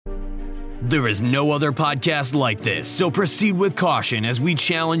There is no other podcast like this, so proceed with caution as we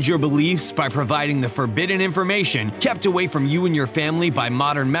challenge your beliefs by providing the forbidden information kept away from you and your family by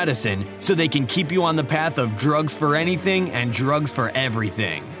modern medicine so they can keep you on the path of drugs for anything and drugs for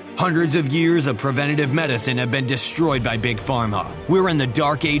everything. Hundreds of years of preventative medicine have been destroyed by Big Pharma. We're in the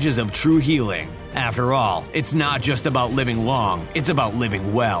dark ages of true healing. After all, it's not just about living long, it's about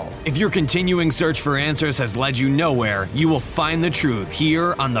living well. If your continuing search for answers has led you nowhere, you will find the truth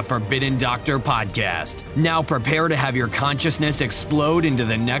here on the Forbidden Doctor podcast. Now prepare to have your consciousness explode into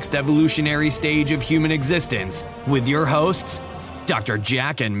the next evolutionary stage of human existence with your hosts, Dr.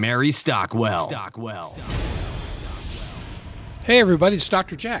 Jack and Mary Stockwell. Hey everybody, it's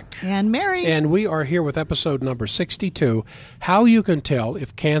Dr. Jack. And Mary. And we are here with episode number 62, How You Can Tell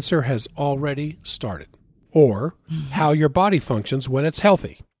If Cancer Has Already Started, or How Your Body Functions When It's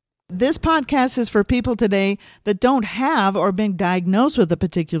Healthy. This podcast is for people today that don't have or been diagnosed with a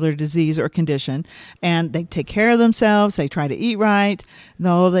particular disease or condition, and they take care of themselves, they try to eat right,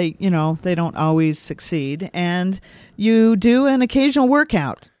 though they don't always succeed, and you do an occasional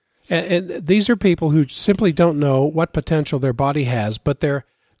workout. And these are people who simply don't know what potential their body has, but they're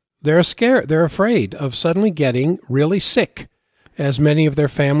scared, they're afraid of suddenly getting really sick, as many of their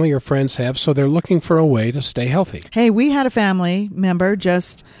family or friends have, so they're looking for a way to stay healthy. Hey, we had a family member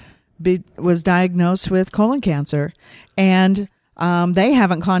was diagnosed with colon cancer, and they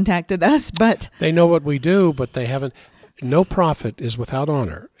haven't contacted us, but... They know what we do, but they haven't. No prophet is without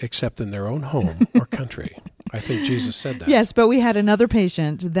honor except in their own home or country. I think Jesus said that. Yes, but we had another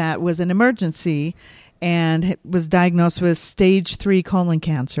patient that was an emergency and was diagnosed with stage 3 colon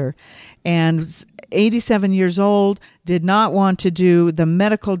cancer, and was 87 years old, did not want to do the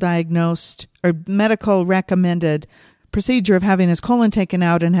medical diagnosed or medical recommended procedure of having his colon taken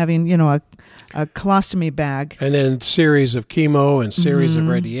out and having, a colostomy bag. And then series of chemo and series of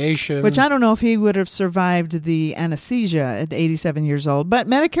radiation. Which I don't know if he would have survived the anesthesia at 87 years old, but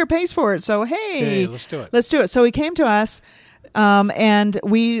Medicare pays for it. So, hey, let's do it. Let's do it. So he came to us, and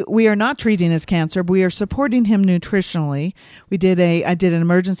we are not treating his cancer. We are supporting him nutritionally. I did an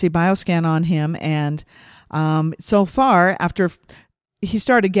emergency bioscan on him, and so far, after he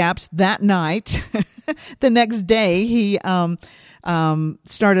started GAPS that night, the next day he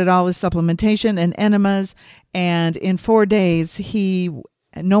started all his supplementation and enemas, and in 4 days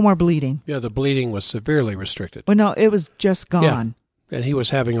no more bleeding. Yeah, the bleeding was severely restricted. Well, no, it was just gone. Yeah. And he was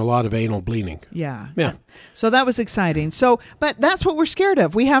having a lot of anal bleeding. Yeah. Yeah. So that was exciting. But that's what we're scared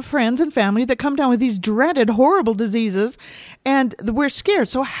of. We have friends and family that come down with these dreaded, horrible diseases, and we're scared.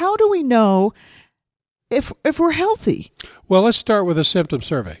 So how do we know if we're healthy? Well, let's start with a symptom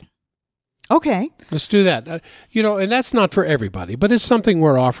survey. Okay. Let's do that. And that's not for everybody, but it's something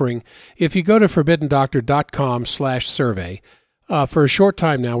we're offering. If you go to forbiddendoctor.com/survey, for a short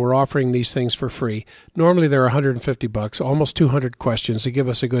time now, we're offering these things for free. Normally they're $150, almost 200 questions to give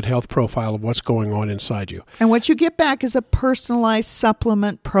us a good health profile of what's going on inside you. And what you get back is a personalized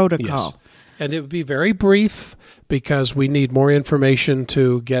supplement protocol. Yes. And it would be very brief because we need more information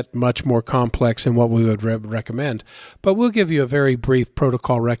to get much more complex in what we would recommend. But we'll give you a very brief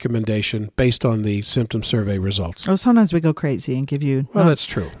protocol recommendation based on the symptom survey results. Oh, sometimes we go crazy and give you... Well, that's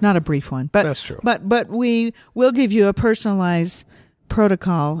true. Not a brief one. But that's true. But we will give you a personalized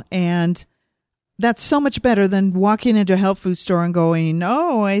protocol, and that's so much better than walking into a health food store and going,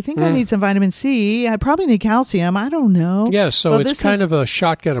 I think I need some vitamin C. I probably need calcium. I don't know. Yes, so it's kind of a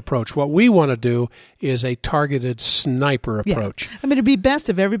shotgun approach. What we want to do is a targeted sniper approach. I mean, it'd be best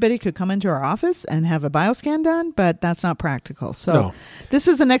if everybody could come into our office and have a bioscan done, but that's not practical. So This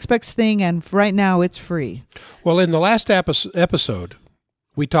is the next best thing, and right now it's free. Well, in the last episode,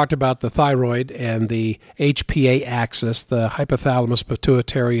 we talked about the thyroid and the HPA axis, the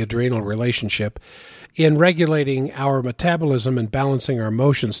hypothalamus-pituitary-adrenal relationship, in regulating our metabolism and balancing our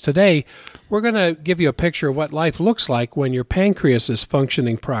emotions. Today, we're going to give you a picture of what life looks like when your pancreas is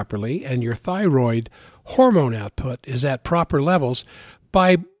functioning properly and your thyroid hormone output is at proper levels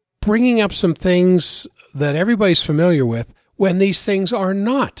by bringing up some things that everybody's familiar with when these things are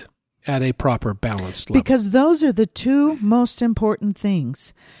not at a proper balanced level. Because those are the two most important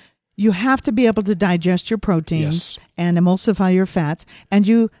things. You have to be able to digest your proteins and emulsify your fats, and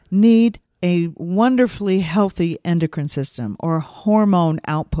you need a wonderfully healthy endocrine system or hormone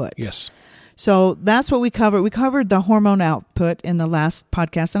output. Yes. So that's what we covered. We covered the hormone output in the last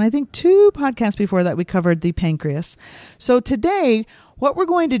podcast, and I think 2 podcasts before that we covered the pancreas. So today, what we're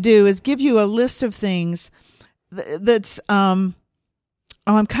going to do is give you a list of things that's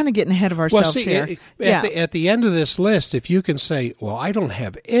Oh, I'm kind of getting ahead of ourselves here. At the end of this list, if you can say, well, I don't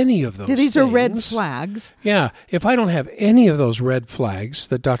have any of those these things. are red flags. Yeah. If I don't have any of those red flags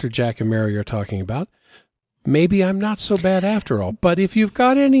that Dr. Jack and Mary are talking about, maybe I'm not so bad after all. But if you've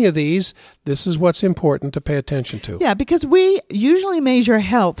got any of these, this is what's important to pay attention to. Yeah, because we usually measure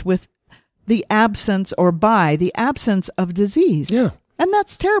health with the absence or by the absence of disease. Yeah. And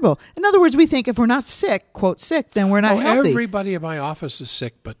that's terrible. In other words, we think if we're not sick, quote sick, then we're not healthy. Everybody in my office is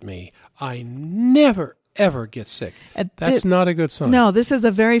sick but me. I never, ever get sick. That's not a good sign. No, this is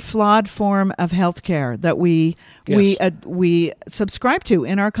a very flawed form of health care that we subscribe to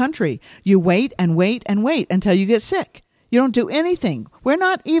in our country. You wait and wait and wait until you get sick. You don't do anything. We're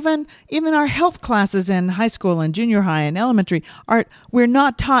not even our health classes in high school and junior high and elementary we're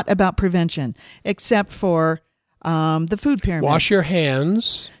not taught about prevention except for the food pyramid. Wash your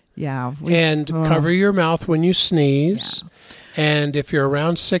hands. Yeah. Cover your mouth when you sneeze. Yeah. And if you're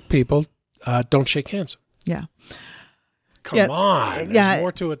around sick people, don't shake hands. Yeah. Come on. There's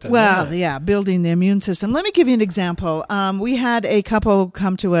more to it than that. Yeah, building the immune system. Let me give you an example. We had a couple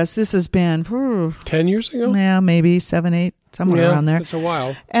come to us. This has been 10 years ago? Yeah, maybe 7, 8, somewhere around there. It's a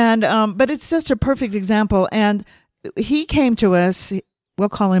while. And but it's just a perfect example. And he came to us, we'll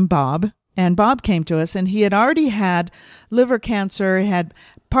call him Bob. And Bob came to us, and he had already had liver cancer, had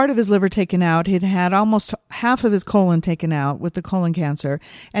part of his liver taken out. He'd had almost half of his colon taken out with the colon cancer,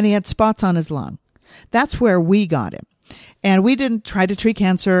 and he had spots on his lung. That's where we got him. And we didn't try to treat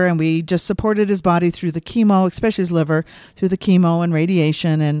cancer, and we just supported his body through the chemo, especially his liver, through the chemo and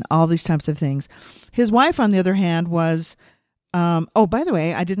radiation and all these types of things. His wife, on the other hand, was... by the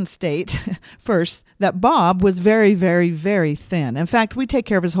way, I didn't state first that Bob was very, very, very thin. In fact, we take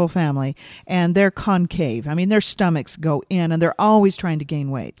care of his whole family, and they're concave. I mean, their stomachs go in, and they're always trying to gain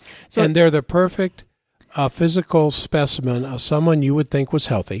weight. And they're the perfect physical specimen of someone you would think was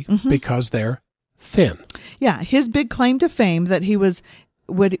healthy because they're thin. Yeah, his big claim to fame that he was,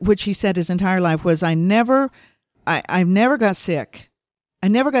 which he said his entire life was, I never got sick. I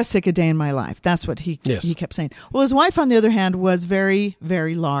never got sick a day in my life. That's what he kept saying. Well, his wife, on the other hand, was very,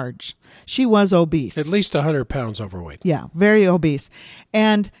 very large. She was obese. At least 100 pounds overweight. Yeah, very obese.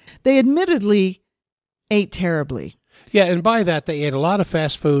 And they admittedly ate terribly. Yeah, and by that, they ate a lot of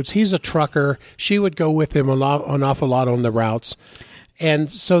fast foods. He's a trucker. She would go with him an awful lot on the routes.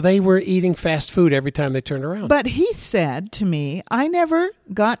 And so they were eating fast food every time they turned around. But he said to me, I never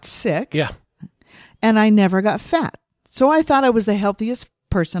got sick. Yeah. And I never got fat. So I thought I was the healthiest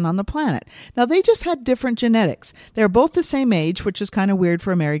person on the planet. Now, they just had different genetics. They're both the same age, which is kind of weird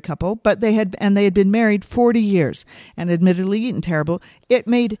for a married couple, but they had been married 40 years and admittedly eaten terrible.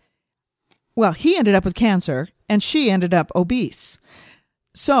 He ended up with cancer and she ended up obese.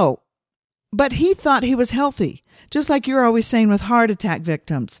 So, but he thought he was healthy, just like you're always saying with heart attack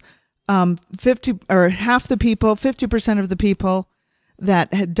victims. 50% of the people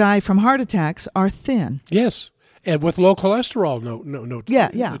that die from heart attacks are thin. Yes. And with low cholesterol, no.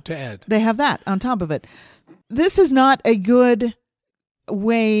 To add. They have that on top of it. This is not a good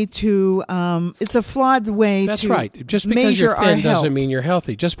way to, it's a flawed way That's to right. Just because you're thin doesn't mean you're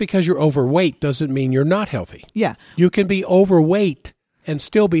healthy. Just because you're overweight doesn't mean you're not healthy. Yeah. You can be overweight and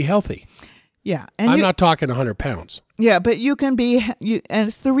still be healthy. Yeah. And I'm not talking 100 pounds. Yeah, but you can be, and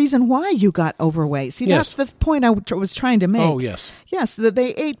it's the reason why you got overweight. See, yes. That's the point I was trying to make. Oh, yes. Yes, that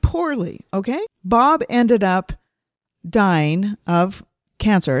they ate poorly, okay? Bob ended up dying of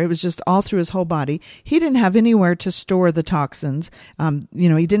cancer. It was just all through his whole body. He didn't have anywhere to store the toxins.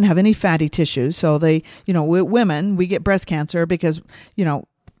 He didn't have any fatty tissues. So women, we get breast cancer because,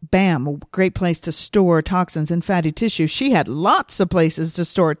 bam, a great place to store toxins and fatty tissue. She had lots of places to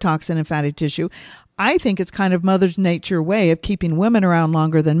store toxin and fatty tissue. I think it's kind of Mother Nature's way of keeping women around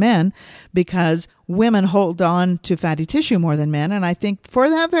longer than men because women hold on to fatty tissue more than men. And I think for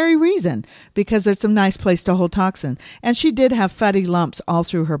that very reason, because it's a nice place to hold toxin. And she did have fatty lumps all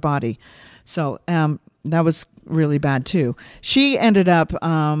through her body. So that was really bad too. She ended up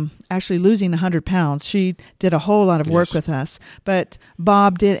actually losing 100 pounds. She did a whole lot of work with us. But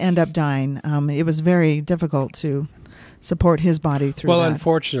Bob did end up dying. It was very difficult to support his body through that. Well,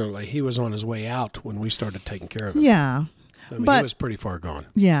 unfortunately, he was on his way out when we started taking care of him. Yeah. He was pretty far gone.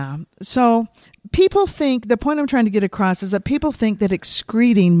 Yeah. So people think, the point I'm trying to get across is that people think that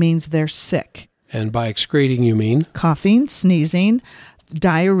excreting means they're sick. And by excreting, you mean? Coughing, sneezing,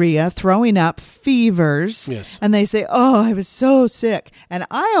 diarrhea, throwing up, fevers. Yes. And they say, oh, I was so sick. And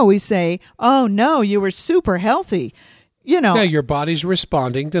I always say, oh, no, you were super healthy. Yeah, your body's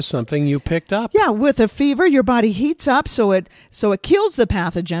responding to something you picked up. Yeah, with a fever, your body heats up, so it kills the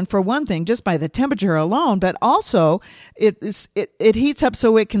pathogen for one thing, just by the temperature alone. But also, it heats up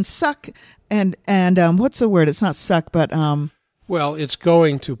so it can suck and what's the word? It's not suck, but well, it's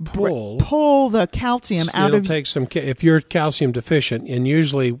going to pull the calcium out it'll of. Take some. If you're calcium deficient, and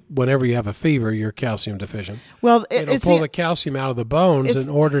usually whenever you have a fever, you're calcium deficient. Well, it'll pull the calcium out of the bones in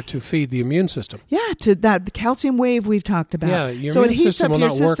order to feed the immune system. Yeah, to the calcium wave we've talked about. Yeah, your so immune it heats system up will your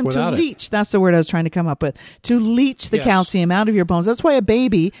not work system without to it. leach. That's the word I was trying to come up with. To leach the calcium out of your bones. That's why a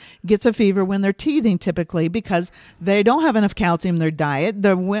baby gets a fever when they're teething, typically, because they don't have enough calcium in their diet.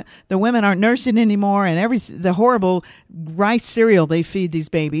 The women aren't nursing anymore, and the horrible rice cereal they feed these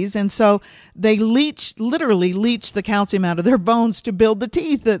babies, and so they literally leach the calcium out of their bones to build the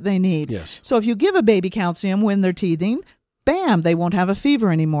teeth that they need. Yes. So if you give a baby calcium when they're teething, bam, they won't have a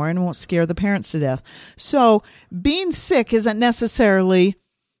fever anymore and won't scare the parents to death. So being sick isn't necessarily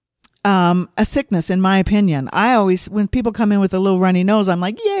a sickness, in my opinion. I always, when people come in with a little runny nose, I'm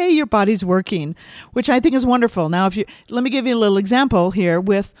like, yay, your body's working, which I think is wonderful. Now, let me give you a little example here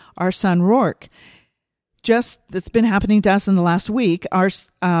with our son Rourke. That's been happening to us in the last week.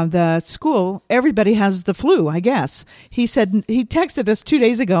 The school, everybody has the flu, I guess. He texted us 2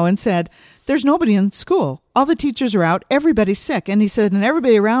 days ago and said, there's nobody in school. All the teachers are out. Everybody's sick. And he said, and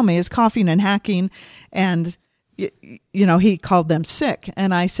everybody around me is coughing and hacking. And, he called them sick.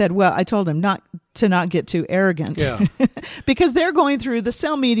 And I said, well, I told him not to get too arrogant. Yeah. Because they're going through the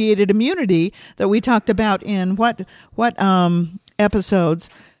cell-mediated immunity that we talked about in what episodes?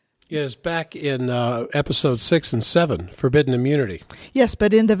 Is back in episode 6 and 7, Forbidden Immunity. Yes,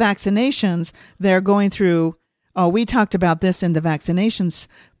 but in the vaccinations, they're going through, we talked about this in the vaccinations,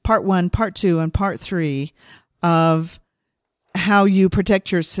 part 1, part 2, and part 3 of how you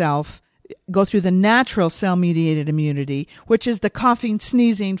protect yourself, go through the natural cell-mediated immunity, which is the coughing,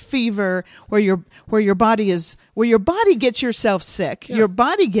 sneezing, fever, where your body gets yourself sick. Yeah. Your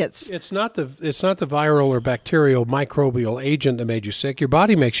body gets. It's not the viral or bacterial microbial agent that made you sick. Your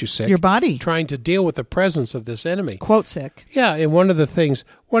body makes you sick. Your body trying to deal with the presence of this enemy. Quote sick. Yeah, and one of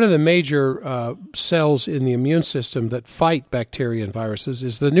the major cells in the immune system that fight bacteria and viruses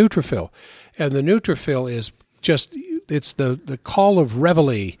is the neutrophil, and the neutrophil is it's the call of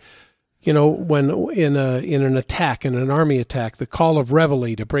reveille. When in an attack, in an army attack, the call of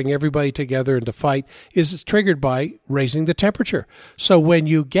reveille to bring everybody together and to fight is triggered by raising the temperature. So when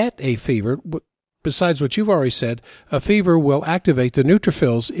you get a fever, besides what you've already said, a fever will activate the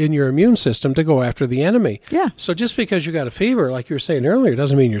neutrophils in your immune system to go after the enemy. Yeah. So just because you got a fever, like you were saying earlier,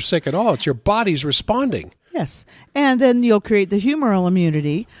 doesn't mean you're sick at all. It's your body's responding. Yes. And then you'll create the humoral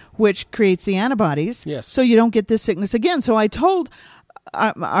immunity, which creates the antibodies. Yes. So you don't get this sickness again. So I told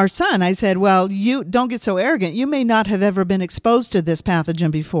our son, I said, well, you don't get so arrogant. You may not have ever been exposed to this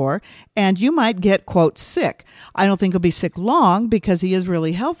pathogen before, and you might get, quote, sick. I don't think he'll be sick long because he is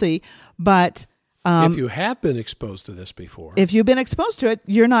really healthy, but if you have been exposed to this before. If you've been exposed to it,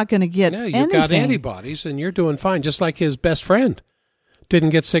 you're not going to get anything. You've got antibodies, and you're doing fine, just like his best friend.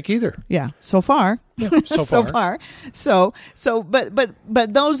 Didn't get sick either. Yeah, so far. Yeah, so far.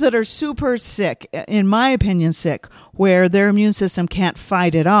 But those that are super sick, in my opinion, sick, where their immune system can't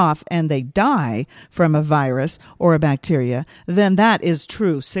fight it off and they die from a virus or a bacteria, then that is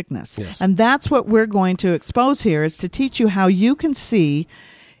true sickness. Yes. And that's what we're going to expose here, is to teach you how you can see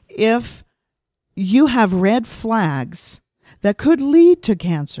if you have red flags that could lead to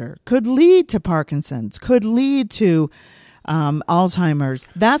cancer, could lead to Parkinson's, could lead to Alzheimer's.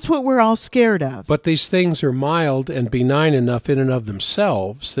 That's what we're all scared of. But these things are mild and benign enough in and of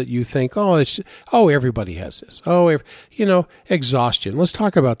themselves that you think, everybody has this. Exhaustion. Let's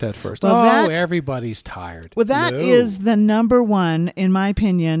talk about that first. Well, everybody's tired. Well, that is the number one, in my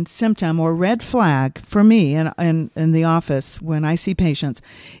opinion, symptom or red flag for me in the office when I see patients,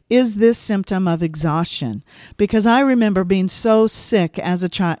 is this symptom of exhaustion. Because I remember being so sick as a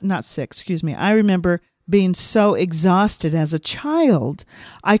child, I remember being so exhausted as a child,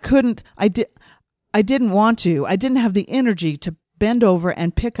 I didn't want to. I didn't have the energy to bend over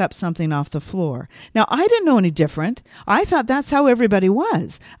and pick up something off the floor. Now, I didn't know any different. I thought that's how everybody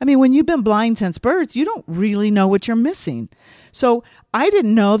was. I mean, when you've been blind since birth, you don't really know what you're missing. So I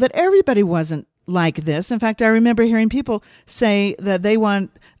didn't know that everybody wasn't like this. In fact, I remember hearing people say that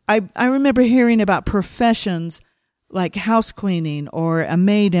I remember hearing about professions like house cleaning or a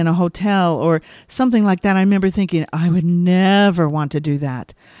maid in a hotel or something like that. I remember thinking, I would never want to do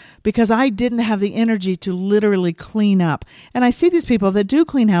that because I didn't have the energy to literally clean up. And I see these people that do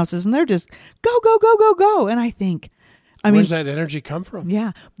clean houses and they're just go, go, go, go, go. And I think, where's that energy come from?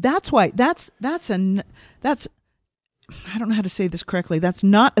 Yeah, that's why that's I don't know how to say this correctly. That's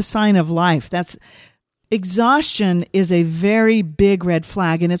not a sign of life. Exhaustion is a very big red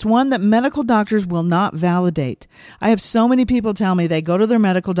flag, and it's one that medical doctors will not validate. I have so many people tell me they go to their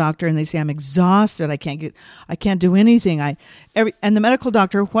medical doctor and they say, I'm exhausted. I can't do anything. And the medical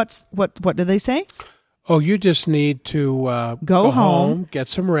doctor, what do they say? Oh, you just need to go home, get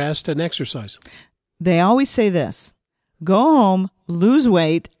some rest, and exercise. They always say this: go home, lose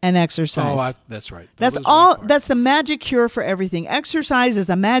weight, and exercise. Oh, that's right. That's all. That's the magic cure for everything. Exercise is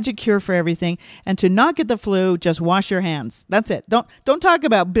the magic cure for everything. And to not get the flu, just wash your hands. That's it. Don't talk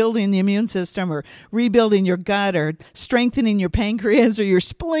about building the immune system or rebuilding your gut or strengthening your pancreas or your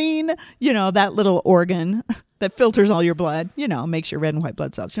spleen. You know, that little organ that filters all your blood. You know, makes your red and white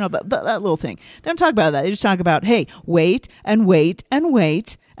blood cells. You know, that little thing. They don't talk about that. They just talk about, hey, wait and wait and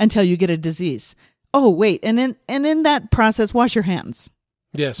wait until you get a disease. Oh, wait, and in that process, wash your hands.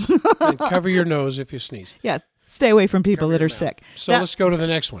 Yes, and cover your nose if you sneeze. Yeah, stay away from people that are sick. So let's go to the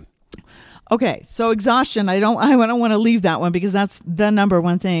next one. Okay, so exhaustion. I don't want to leave that one because that's the number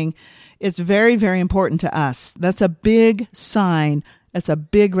one thing. It's very, very important to us. That's a big sign. That's a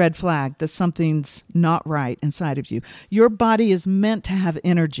big red flag that something's not right inside of you. Your body is meant to have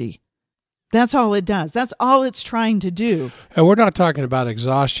energy. That's all it does. That's all it's trying to do. And we're not talking about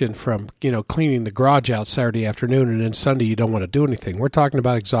exhaustion from, cleaning the garage out Saturday afternoon and then Sunday you don't want to do anything. We're talking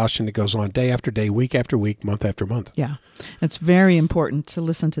about exhaustion that goes on day after day, week after week, month after month. Yeah. It's very important to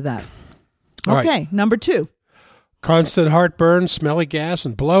listen to that. All okay, right. Number 2. Constant heartburn, smelly gas,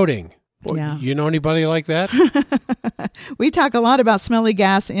 and bloating. Well, yeah. You know anybody like that? We talk a lot about smelly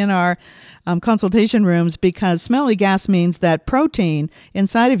gas in our consultation rooms because smelly gas means that protein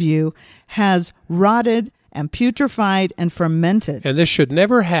inside of you has rotted and putrefied and fermented. And this should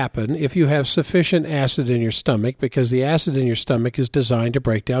never happen if you have sufficient acid in your stomach because the acid in your stomach is designed to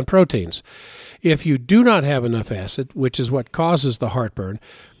break down proteins. If you do not have enough acid, which is what causes the heartburn,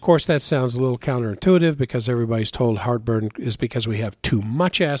 of course that sounds a little counterintuitive because everybody's told heartburn is because we have too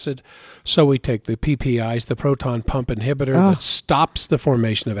much acid. So we take the PPIs, the proton pump inhibitor that stops the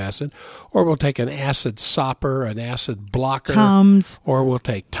formation of acid, or we'll take an acid stopper, an acid blocker, Tums. Or we'll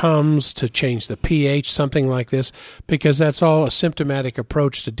take Tums to change the pH, something like this, because that's all a symptomatic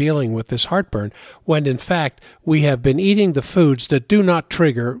approach to dealing with this heartburn, when in fact we have been eating the foods that do not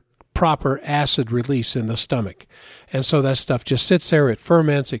trigger proper acid release in the stomach. And so that stuff just sits there, it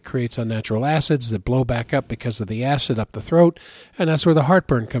ferments, it creates unnatural acids that blow back up because of the acid up the throat, and that's where the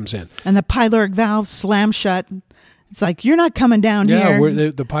heartburn comes in. And the pyloric valve slams shut. It's like, you're not coming down here.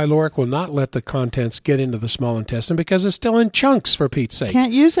 Yeah, the pyloric will not let the contents get into the small intestine because it's still in chunks, for Pete's sake.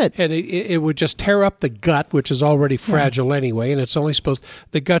 Can't use it. And it would just tear up the gut, which is already fragile anyway, and it's only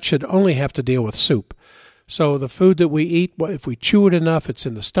the gut should only have to deal with soup. So the food that we eat, if we chew it enough, it's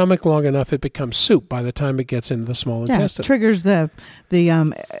in the stomach long enough, it becomes soup by the time it gets into the small intestine. It triggers the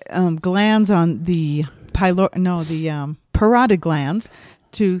glands on the parotid glands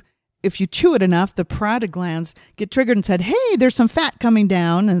to, if you chew it enough, the parotid glands get triggered and said, hey, there's some fat coming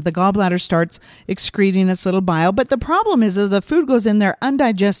down, and the gallbladder starts excreting its little bile. But the problem is that the food goes in there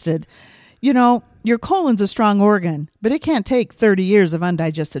undigested. You know, your colon's a strong organ, but it can't take 30 years of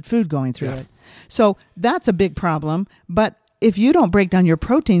undigested food going through it. So that's a big problem. But if you don't break down your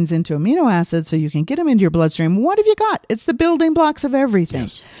proteins into amino acids so you can get them into your bloodstream, what have you got? It's the building blocks of everything.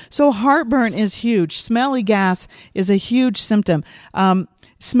 Yes. So heartburn is huge. Smelly gas is a huge symptom.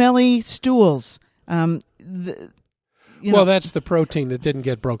 Smelly stools. That's the protein that didn't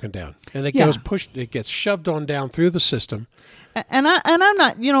get broken down. And it gets shoved on down through the system. And I'm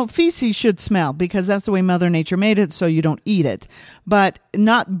not, feces should smell because that's the way Mother Nature made it, so you don't eat it. But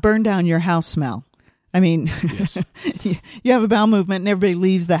not burn down your house smell. I mean, yes. You have a bowel movement and everybody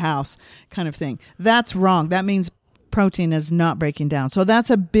leaves the house kind of thing. That's wrong. That means protein is not breaking down. So that's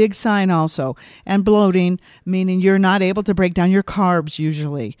a big sign also. And bloating, meaning you're not able to break down your carbs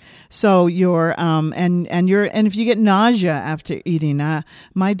usually. So you're, and if you get nausea after eating,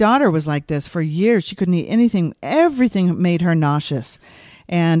 my daughter was like this for years. She couldn't eat anything. Everything made her nauseous.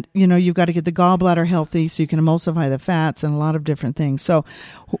 And, you've got to get the gallbladder healthy so you can emulsify the fats and a lot of different things. So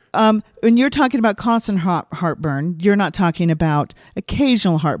when you're talking about constant heartburn, you're not talking about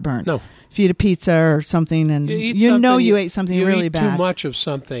occasional heartburn. No. If you eat a pizza or something and you ate something really bad. You eat too much of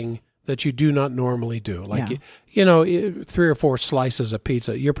something that you do not normally do. Like, 3 or 4 slices of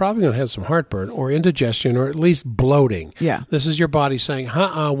pizza, you're probably going to have some heartburn or indigestion or at least bloating. Yeah. This is your body saying,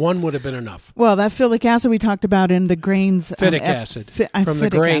 one would have been enough. Well, that phytic acid we talked about in the grains. Phytic acid from the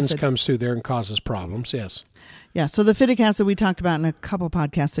phytic grains acid comes through there and causes problems, yes. Yeah, so the phytic acid we talked about in a couple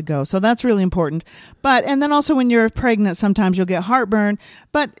podcasts ago. So that's really important. And then also when you're pregnant, sometimes you'll get heartburn.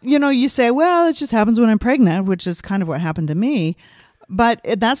 But, you say, well, it just happens when I'm pregnant, which is kind of what happened to me. But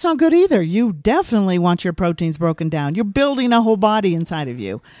that's not good either. You definitely want your proteins broken down. You're building a whole body inside of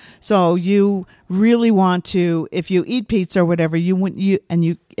you. So you really want to, if you eat pizza or whatever,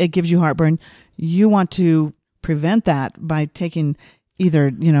 it gives you heartburn, you want to prevent that by taking either,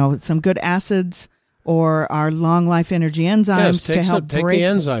 some good acids or our long life energy enzymes to help take the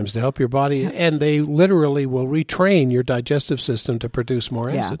enzymes to help your body, and they literally will retrain your digestive system to produce more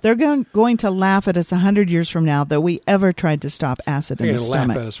acid. They're going to laugh at us 100 years from now that we ever tried to stop acid in the stomach. They're going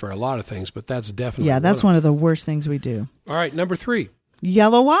to laugh at us for a lot of things, but that's definitely that's one of the worst things we do. All right, number 3.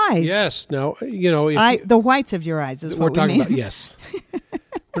 Yellow eyes. Yes. Now, the whites of your eyes is what we're talking about. Yes.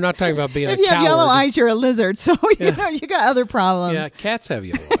 We're not talking about being a coward. If you have yellow eyes, you're a lizard, so you got other problems. Yeah, cats have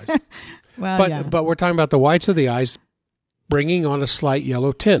yellow eyes. Well, but we're talking about the whites of the eyes bringing on a slight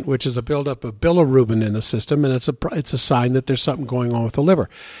yellow tint, which is a buildup of bilirubin in the system, and it's a sign that there's something going on with the liver.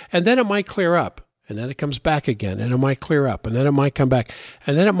 And then it might clear up, and then it comes back again, and it might clear up, and then it might come back,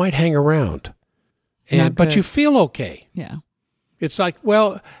 and then it might hang around. But you feel okay. Yeah. It's like,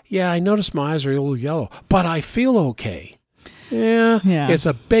 well, yeah, I noticed my eyes are a little yellow, but I feel okay. Yeah. It's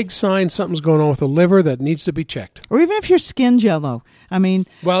a big sign something's going on with the liver that needs to be checked. Or even if your skin's yellow. I mean...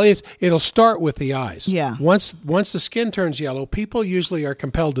 Well, it'll start with the eyes. Yeah. Once the skin turns yellow, people usually are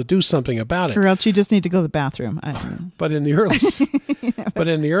compelled to do something about it. Or else you just need to go to the bathroom. But in the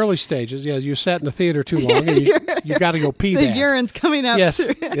early stages, you sat in the theater too long and you got to go pee the bad. urine's coming up. Yes.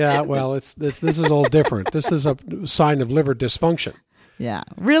 Yeah, well, this is all different. This is a sign of liver dysfunction. Yeah,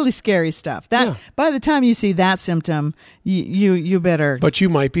 really scary stuff. By the time you see that symptom, you better. But you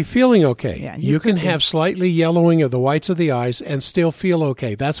might be feeling okay. Yeah, you can have slightly yellowing of the whites of the eyes and still feel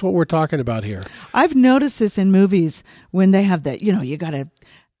okay. That's what we're talking about here. I've noticed this in movies when they have that. You got a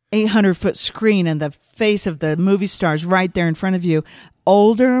 800-foot screen and the face of the movie stars right there in front of you.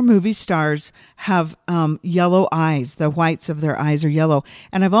 Older movie stars have yellow eyes. The whites of their eyes are yellow.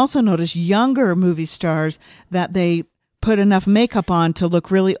 And I've also noticed younger movie stars that they put enough makeup on to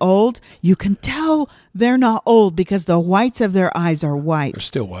look really old. You can tell they're not old because the whites of their eyes are white. They're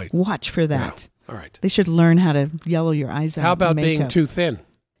still white. Watch for that. Yeah. All right. They should learn how to yellow your eyes out. How about being too thin?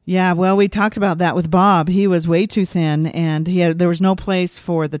 Yeah, well, we talked about that with Bob. He was way too thin, and there was no place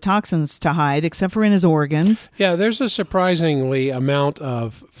for the toxins to hide except for in his organs. Yeah, there's a surprisingly amount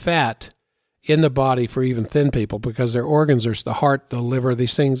of fat in the body for even thin people because their organs are the heart, the liver,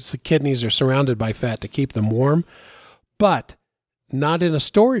 these things, the kidneys are surrounded by fat to keep them warm. But not in a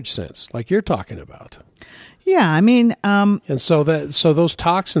storage sense like you're talking about. Yeah, I mean... and so those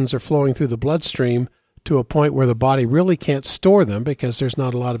toxins are flowing through the bloodstream to a point where the body really can't store them because there's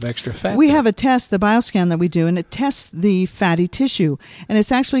not a lot of extra fat. We have a test, the bioscan that we do, and it tests the fatty tissue. And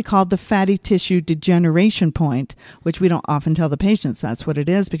it's actually called the fatty tissue degeneration point, which we don't often tell the patients that's what it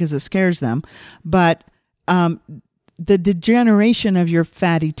is because it scares them. But the degeneration of your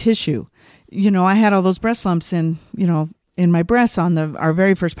fatty tissue... I had all those breast lumps in my breasts on our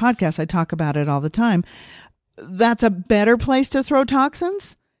very first podcast. I talk about it all the time. That's a better place to throw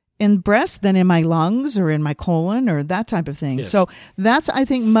toxins in breast than in my lungs or in my colon or that type of thing. Yes. So that's, I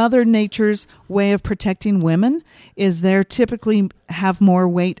think, Mother Nature's way of protecting women is they typically have more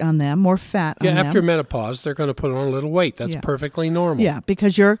weight on them, more fat on them. Yeah, after menopause, they're going to put on a little weight. That's perfectly normal. Yeah,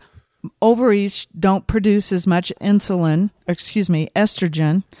 because your ovaries don't produce as much estrogen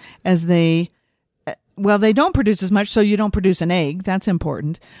as they don't produce as much, so you don't produce an egg. That's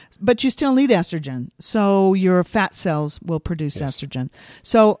important. But you still need estrogen. So your fat cells will produce estrogen.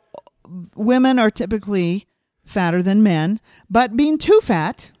 So women are typically fatter than men, but being too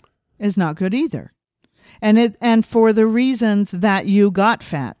fat is not good either. And for the reasons that you got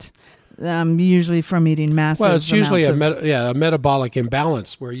fat. Usually from eating massive Well, it's usually a amounts metabolic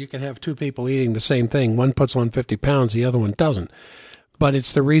imbalance where you can have two people eating the same thing. One puts on 50 pounds, the other one doesn't. But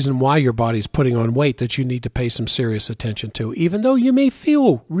it's the reason why your body's putting on weight that you need to pay some serious attention to, even though you may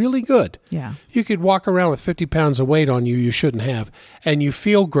feel really good. Yeah. You could walk around with 50 pounds of weight on you shouldn't have, and you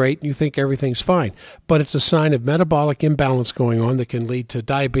feel great and you think everything's fine. But it's a sign of metabolic imbalance going on that can lead to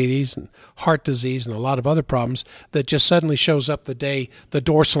diabetes and heart disease and a lot of other problems that just suddenly shows up the day the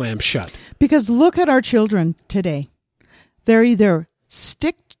door slams shut. Because look at our children today. They're either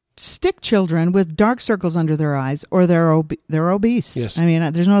stick children with dark circles under their eyes, or they're obese. Yes. I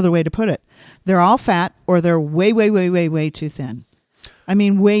mean, there's no other way to put it. They're all fat, or they're way, way, way, way, way too thin. I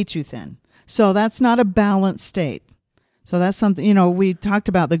mean, way too thin. So that's not a balanced state. So that's something, we talked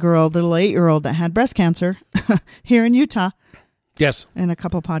about the little 8-year-old that had breast cancer here in Utah. Yes. In a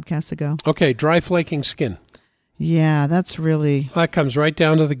couple podcasts ago. Okay, dry flaking skin. Yeah, that's really... That comes right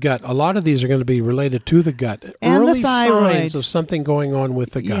down to the gut. A lot of these are going to be related to the gut. And early the thyroid. signs of something going on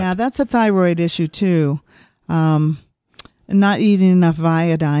with the gut. Yeah, that's a thyroid issue too. Not eating enough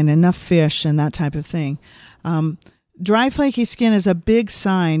iodine, enough fish, and that type of thing. Dry, flaky skin is a big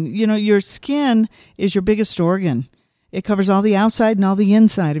sign. You know, your skin is your biggest organ. It covers all the outside and all the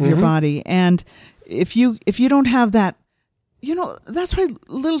inside of your body. And if you don't have that, you know, that's why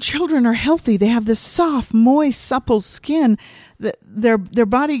little children are healthy. They have this soft, moist, supple skin that their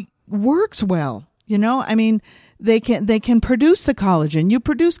body works well. You know, I mean, they can produce the collagen. You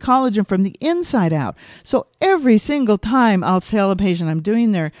produce collagen from the inside out. So every single time I'll tell a patient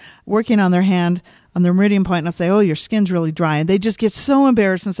I'm working on their hand, on their meridian point, and I'll say, oh, your skin's really dry. And they just get so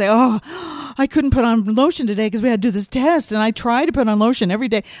embarrassed and say, oh, I couldn't put on lotion today because we had to do this test. And I try to put on lotion every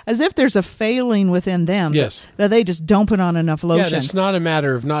day, as if there's a failing within them that they just don't put on enough lotion. Yeah, it's not a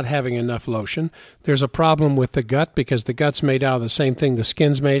matter of not having enough lotion. There's a problem with the gut because the gut's made out of the same thing the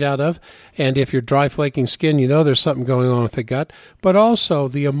skin's made out of. And if you're dry, flaking skin, you know there's something going on with the gut. But also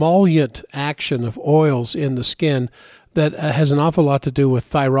the emollient action of oils in the skin that has an awful lot to do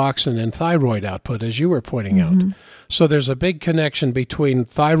with thyroxine and thyroid output, as you were pointing out. So there's a big connection between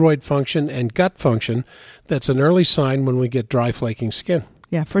thyroid function and gut function that's an early sign when we get dry, flaking skin.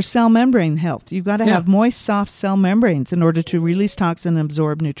 Yeah, for cell membrane health. You've got to have moist, soft cell membranes in order to release toxin and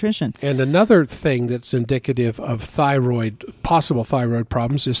absorb nutrition. And another thing that's indicative of possible thyroid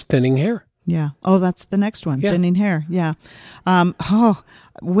problems is thinning hair. Yeah. Oh, that's the next one, thinning hair. Yeah.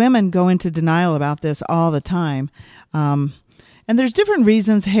 Women go into denial about this all the time. And there's different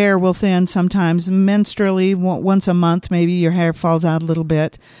reasons hair will thin sometimes. Menstrually, once a month, maybe your hair falls out a little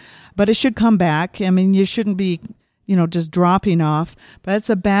bit. But it should come back. I mean, you shouldn't be, just dropping off. But it's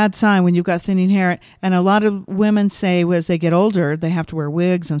a bad sign when you've got thinning hair. And a lot of women say as they get older, they have to wear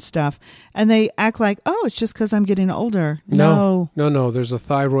wigs and stuff. And they act like, oh, it's just because I'm getting older. No. There's a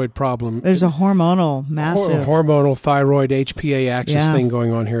thyroid problem. There's a hormonal, massive. Hormonal thyroid HPA axis thing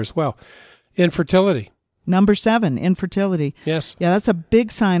going on here as well. Infertility. Number 7, infertility. Yes. Yeah, that's a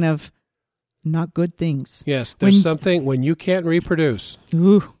big sign of not good things. Yes, there's something when you can't reproduce.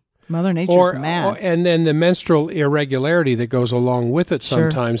 Ooh, Mother Nature's mad. And then the menstrual irregularity that goes along with it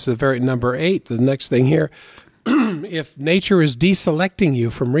sometimes, the very number 8, the next thing here. If nature is deselecting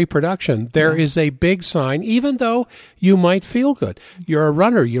you from reproduction, there is a big sign, even though you might feel good. You're a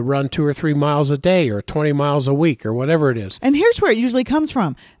runner. You run 2 or 3 miles a day or 20 miles a week or whatever it is. And here's where it usually comes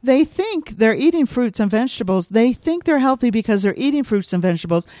from. They think they're eating fruits and vegetables. They think they're healthy because they're eating fruits and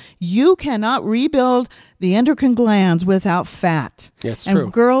vegetables. You cannot rebuild the endocrine glands without fat. That's and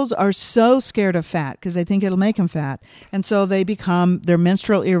true. Girls are so scared of fat because they think it'll make them fat. And so they become their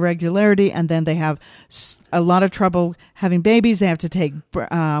menstrual irregularity, and then they have a lot of trouble having babies. They have to take,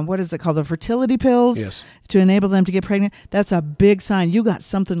 what is it called, the fertility pills to enable them to get pregnant. That's a big sign. You got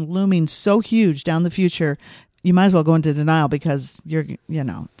something looming so huge down the future. You might as well go into denial because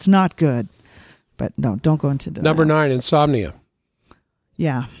it's not good. But no, don't go into denial. Number 9, insomnia.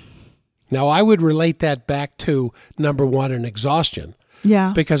 Yeah. Now, I would relate that back to number 1, an exhaustion.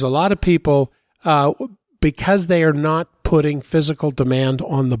 Yeah. Because a lot of people, because they are not putting physical demand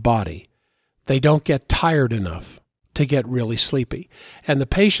on the body, they don't get tired enough to get really sleepy. And the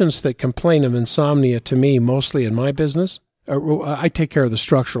patients that complain of insomnia to me, mostly in my business, I take care of the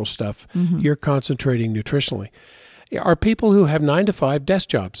structural stuff. You're concentrating nutritionally, are people who have 9 to 5 desk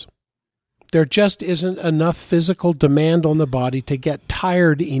jobs. There just isn't enough physical demand on the body to get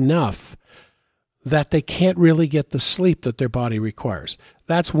tired enough that they can't really get the sleep that their body requires.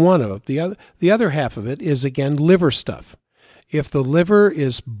 That's one of it. The other half of it is, again, liver stuff. If the liver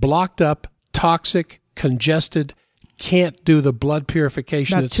is blocked up, toxic, congested, can't do the blood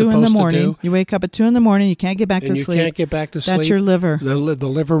purification About it's 2 supposed in the morning. to do. You wake up at 2 in the morning, you can't get back to sleep. You can't get back to sleep. That's your liver. The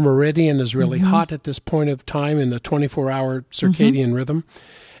liver meridian is really hot at this point of time in the 24-hour circadian rhythm.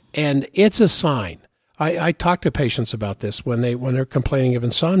 And it's a sign. I talk to patients about this when they're complaining of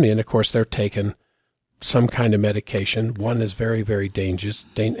insomnia, and of course they're taking some kind of medication. One is very, very dangerous,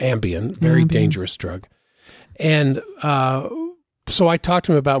 Ambien, very dangerous drug. And so I talked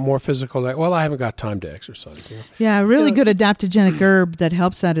to him about more physical. I haven't got time to exercise. Yeah, a really good adaptogenic herb that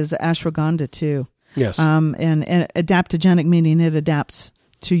helps that is ashwagandha too. Yes. And adaptogenic meaning it adapts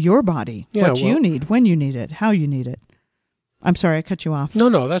to your body, you need, when you need it, how you need it. I'm sorry, I cut you off.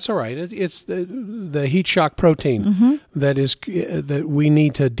 No, that's all right. It's the heat shock protein that we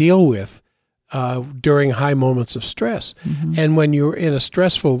need to deal with during high moments of stress. And when you're in a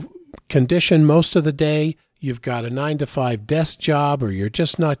stressful condition most of the day, you've got a 9 to 5 desk job, or you're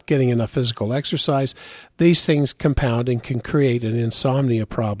just not getting enough physical exercise, these things compound and can create an insomnia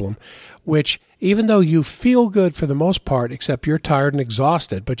problem, which even though you feel good for the most part, except you're tired and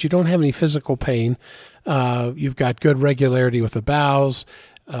exhausted, but you don't have any physical pain, you've got good regularity with the bowels,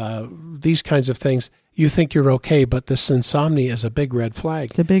 these kinds of things, you think you're okay, but this insomnia is a big red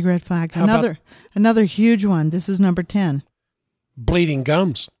flag. It's a big red flag. How Another huge one. This is number 10. Bleeding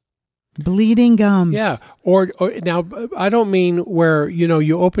gums. Bleeding gums. Yeah. Or now, I don't mean where,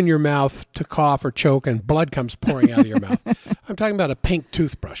 you open your mouth to cough or choke and blood comes pouring out of your mouth. I'm talking about a pink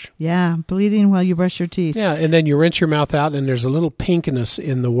toothbrush. Yeah, bleeding while you brush your teeth. Yeah, and then you rinse your mouth out and there's a little pinkness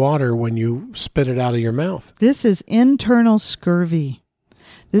in the water when you spit it out of your mouth. This is internal scurvy.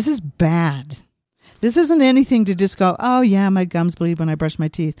 This is bad. This isn't anything to just go, oh, yeah, my gums bleed when I brush my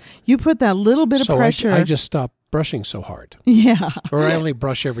teeth. You put that little bit of pressure. I just stopped brushing so hard. Yeah. Or I only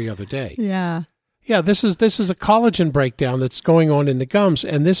brush every other day. Yeah. Yeah, this is a collagen breakdown that's going on in the gums,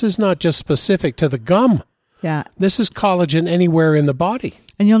 and this is not just specific to the gum. Yeah. This is collagen anywhere in the body.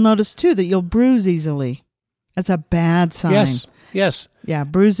 And you'll notice, too, that you'll bruise easily. That's a bad sign. Yes. Yeah,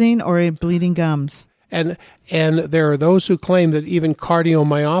 bruising or bleeding gums. And there are those who claim that even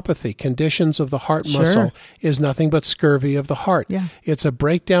cardiomyopathy, conditions of the heart muscle, is nothing but scurvy of the heart. Yeah. It's a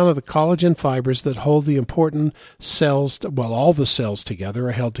breakdown of the collagen fibers that hold the important cells, all the cells together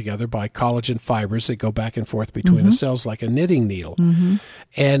are held together by collagen fibers that go back and forth between the cells like a knitting needle. Mm-hmm.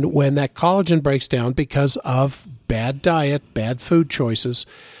 And when that collagen breaks down because of bad diet, bad food choices,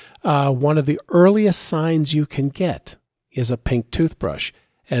 one of the earliest signs you can get is a pink toothbrush.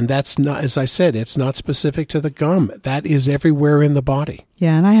 And that's not, as I said, it's not specific to the gum. That is everywhere in the body.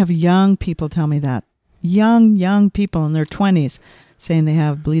 Yeah, and I have young people tell me that. Young people in their 20s saying they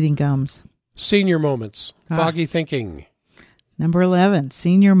have bleeding gums. Senior moments. Foggy thinking. Number 11,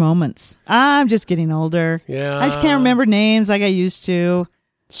 senior moments. I'm just getting older. Yeah. I just can't remember names like I used to.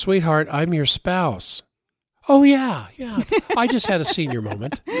 Sweetheart, I'm your spouse. Oh, yeah. I just had a senior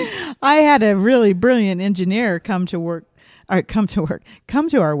moment. I had a really brilliant engineer come to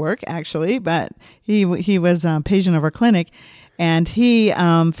our work, actually, but he was a patient of our clinic, and he,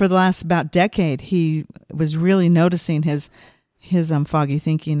 for the last about decade, he was really noticing his foggy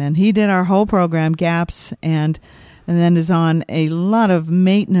thinking, and he did our whole program, GAPS, and then is on a lot of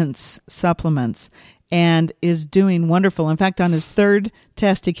maintenance supplements, and is doing wonderful. In fact, on his third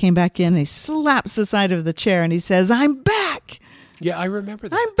test, he came back in, and he slaps the side of the chair, and he says, "I'm back." Yeah, I remember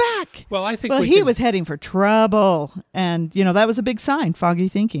that. I'm back. Well, I think he was heading for trouble. And, that was a big sign, foggy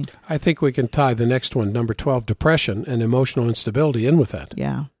thinking. I think we can tie the next one, number 12, depression and emotional instability, in with that.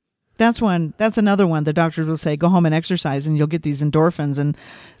 Yeah. That's another one. The doctors will say, go home and exercise and you'll get these endorphins and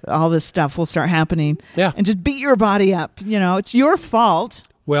all this stuff will start happening. Yeah. And just beat your body up. It's your fault.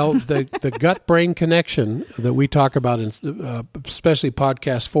 Well, the gut-brain connection that we talk about, especially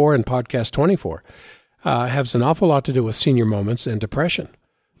podcast 4 and podcast 24, has an awful lot to do with senior moments and depression,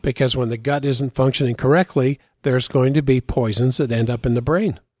 because when the gut isn't functioning correctly, there's going to be poisons that end up in the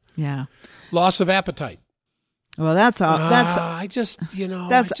brain. Yeah. Loss of appetite. Well, that's obvious. I just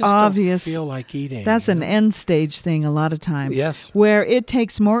don't feel like eating. That's an end stage thing a lot of times. Yes. Where it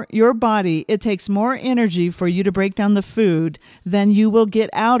takes more energy for you to break down the food than you will get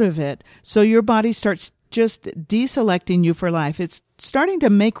out of it. So your body starts just deselecting you for life. It's starting to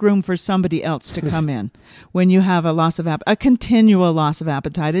make room for somebody else to come in when you have a continual loss of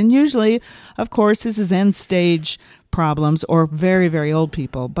appetite. And usually, of course, this is end stage problems or very, very old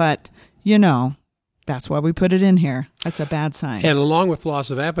people. But, that's why we put it in here. That's a bad sign. And along with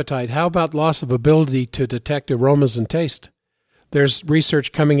loss of appetite, how about loss of ability to detect aromas and taste? There's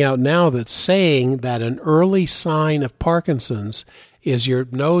research coming out now that's saying that an early sign of Parkinson's is your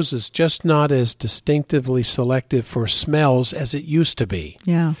nose is just not as distinctively selective for smells as it used to be.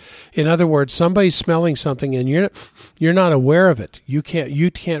 Yeah. In other words, somebody's smelling something and you're not aware of it. You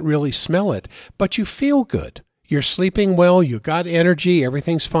can't really smell it, but you feel good. You're sleeping well, you got energy,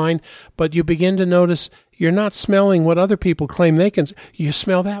 everything's fine, but you begin to notice you're not smelling what other people claim they can. You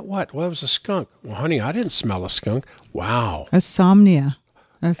smell that what? Well, it was a skunk. Well, honey, I didn't smell a skunk. Wow. Anosmia.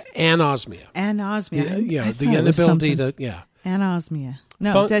 Anosmia. Anosmia. The inability to, Anosmia.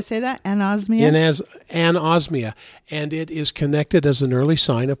 No, did I say that? Anosmia? Anosmia. And it is connected as an early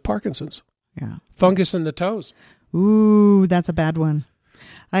sign of Parkinson's. Yeah. Fungus in the toes. Ooh, that's a bad one.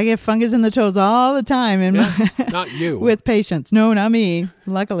 I get fungus in the toes all the time. Not you. With patients. No, not me,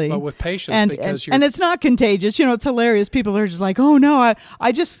 luckily. But with patients, and it's not contagious. It's hilarious. People are just like, oh, no,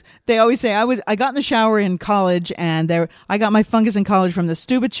 they always say, I got in the shower in college, and I got my fungus in college from the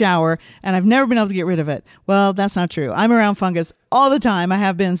stupid shower, and I've never been able to get rid of it. Well, that's not true. I'm around fungus all the time. I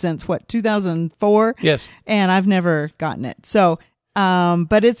have been since, 2004? Yes. And I've never gotten it. So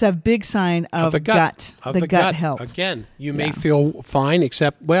But it's a big sign of the gut. the gut health. Again, you may feel fine,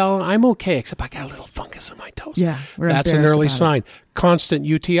 except, well, I'm okay, except I got a little fungus in my toes. Yeah, that's an early sign. Constant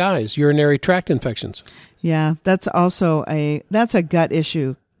UTIs, urinary tract infections. Yeah, that's also a gut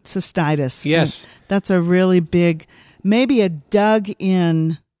issue, cystitis. Yes. And that's a really big, maybe a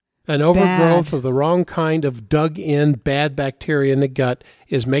dug-in. An overgrowth of the wrong kind of dug-in bad bacteria in the gut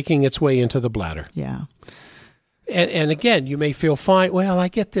is making its way into the bladder. Yeah. And again, you may feel fine. Well, I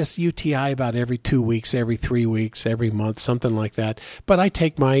get this UTI about every 2 weeks, every 3 weeks, every month, something like that. But I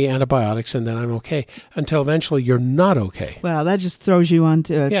take my antibiotics and then I'm okay. Until eventually you're not okay. Well, that just throws you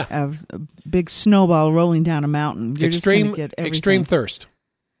onto a big snowball rolling down a mountain. You're just going to get everything. Extreme thirst.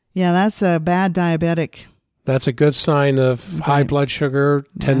 Yeah, that's a bad diabetic. That's a good sign of high blood sugar,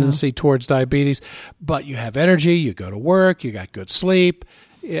 tendency towards diabetes. But you have energy, you go to work, you got good sleep.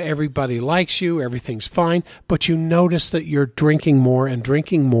 Everybody likes you, everything's fine, but you notice that you're drinking more, and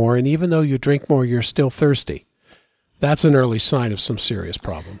even though you drink more, you're still thirsty. That's an early sign of some serious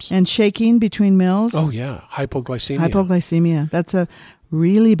problems. And shaking between meals? Oh, yeah. Hypoglycemia. Hypoglycemia. That's a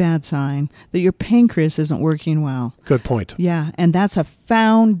really bad sign that your pancreas isn't working well. Good point. Yeah, and that's a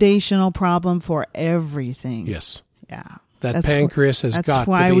foundational problem for everything. Yes. Yeah. That pancreas has got to be healthy. That's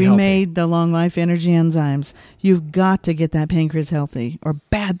why we made the long life energy enzymes. You've got to get that pancreas healthy or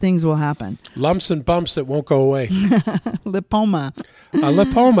bad things will happen. Lumps and bumps that won't go away. Lipoma.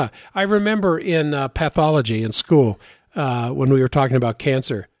 Lipoma. I remember in pathology in school when we were talking about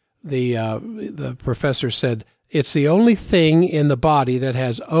cancer, the professor said, it's the only thing in the body that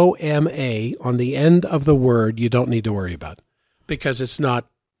has OMA on the end of the word you don't need to worry about because it's not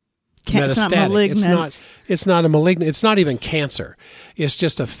metastatic. It's not malignant. It's not a malignant. It's not even cancer. It's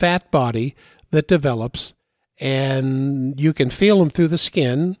just a fat body that develops, and you can feel them through the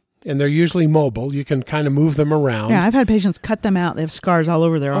skin, and they're usually mobile. You can kind of move them around. Yeah, I've had patients cut them out. They have scars all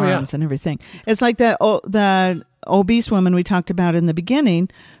over their arms and everything. It's like the obese woman we talked about in the beginning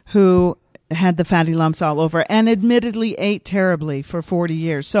who had the fatty lumps all over and admittedly ate terribly for 40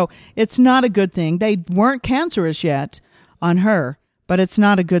 years. So it's not a good thing. They weren't cancerous yet on her, but it's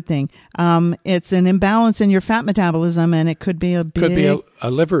not a good thing. It's an imbalance in your fat metabolism, and it could be a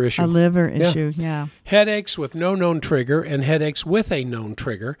liver issue. A liver issue, yeah. Headaches with no known trigger and headaches with a known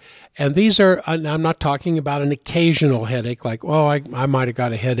trigger. And these are, I'm not talking about an occasional headache like, I might have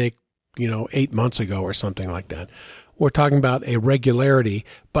got a headache, 8 months ago or something like that. We're talking about a regularity.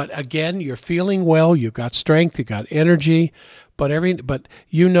 But again, you're feeling well, you've got strength, you've got energy, but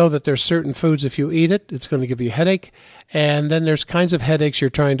you know that there's certain foods, if you eat it, it's going to give you a headache. And then there's kinds of headaches you're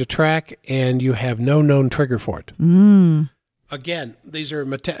trying to track, and you have no known trigger for it. Again, these are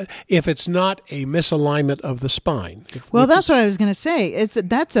if it's not a misalignment of the spine. That's what I was going to say.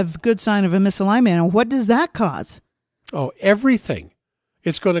 That's a good sign of a misalignment. And what does that cause? Oh, everything.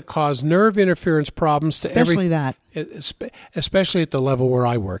 It's going to cause nerve interference problems to especially at the level where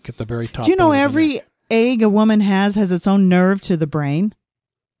I work, at the very top. Do you know every egg a woman has its own nerve to the brain?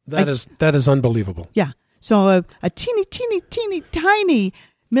 That is unbelievable. Yeah. So a teeny, teeny, teeny, tiny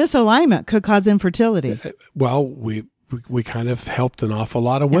misalignment could cause infertility. Well, we kind of helped an awful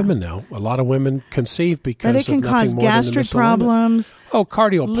lot of women now. A lot of women conceive because but it can of cause nothing more gastric than problems. Oh,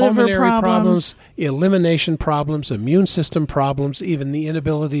 cardiopulmonary problems, elimination problems, immune system problems, even the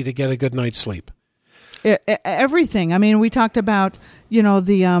inability to get a good night's sleep. Everything. I mean, we talked about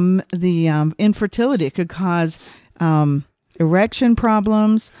the infertility. It could cause erection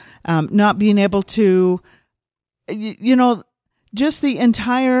problems, not being able to, just the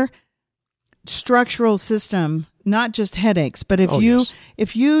entire structural system. Not just headaches, but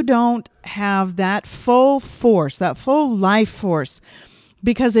if you don't have that full force, that full life force,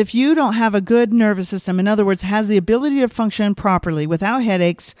 because if you don't have a good nervous system, in other words, has the ability to function properly without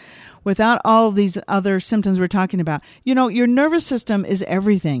headaches, without all of these other symptoms we're talking about, your nervous system is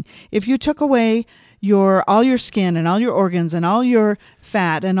everything. If you took away all your skin and all your organs and all your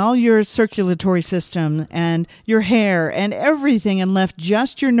fat and all your circulatory system and your hair and everything and left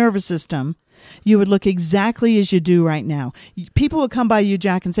just your nervous system, you would look exactly as you do right now. People would come by you,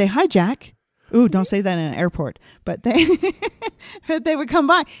 Jack, and say, "Hi, Jack." Ooh, don't say that in an airport. But they would come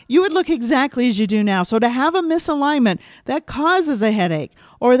by. You would look exactly as you do now. So to have a misalignment that causes a headache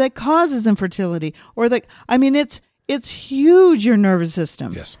or that causes infertility it's huge, your nervous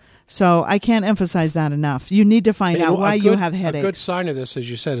system. Yes. So I can't emphasize that enough. You need to find out why you have headaches. A good sign of this, as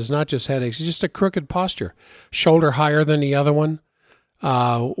you said, is not just headaches. It's just a crooked posture. Shoulder higher than the other one.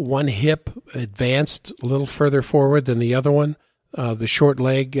 One hip advanced a little further forward than the other one. The short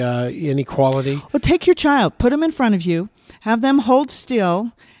leg inequality. Well, take your child, put them in front of you, have them hold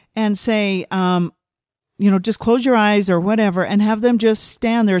still, and say, just close your eyes or whatever and have them just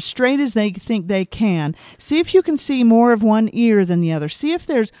stand there as straight as they think they can. See if you can see more of one ear than the other. See if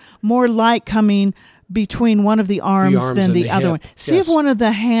there's more light coming between one of the arms than the other one. See if one of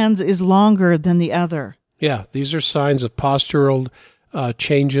the hands is longer than the other. Yeah, these are signs of postural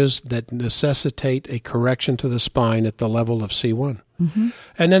changes that necessitate a correction to the spine at the level of C1. Mm-hmm.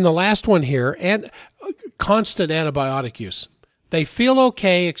 And then the last one here, and constant antibiotic use. They feel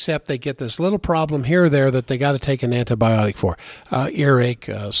okay, except they get this little problem here or there that they got to take an antibiotic for. Earache,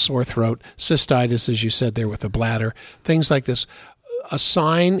 sore throat, cystitis, as you said there with the bladder, things like this. A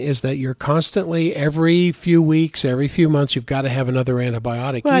sign is that you're constantly, every few weeks, every few months, you've got to have another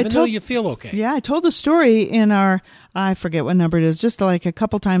antibiotic, even though you feel okay. Yeah, I told the story in our, I forget what number it is, just like a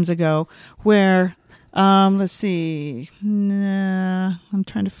couple times ago, where, let's see, I'm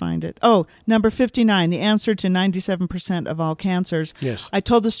trying to find it. Oh, number 59, the answer to 97% of all cancers. Yes. I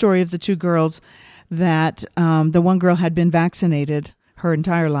told the story of the two girls that the one girl had been vaccinated her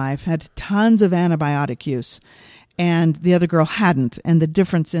entire life, had tons of antibiotic use, and the other girl hadn't, and the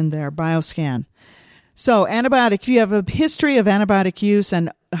difference in their bioscan. So if you have a history of antibiotic use,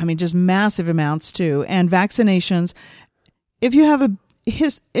 and just massive amounts too, and vaccinations, if you have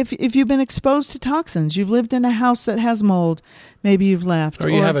if you've been exposed to toxins, you've lived in a house that has mold, maybe you've left. Or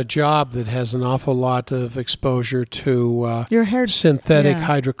you have a job that has an awful lot of exposure to synthetic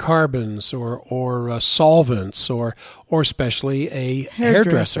hydrocarbons or solvents or especially a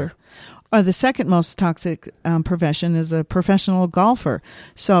hairdresser. The second most toxic profession is a professional golfer.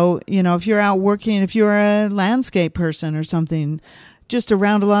 So, if you're out working, if you're a landscape person or something, just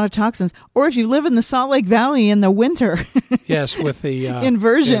around a lot of toxins. Or if you live in the Salt Lake Valley in the winter. Yes, with the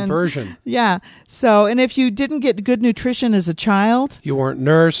inversion. Yeah. So, and if you didn't get good nutrition as a child. You weren't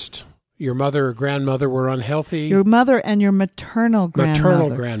nursed. Your mother or grandmother were unhealthy. Your mother and your maternal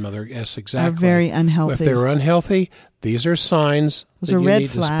grandmother, yes, exactly. Are very unhealthy. If they were unhealthy, these are signs that you red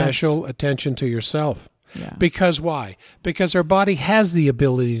need flags. Special attention to yourself. Yeah. Because why? Because our body has the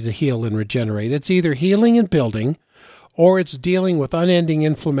ability to heal and regenerate. It's either healing and building, or it's dealing with unending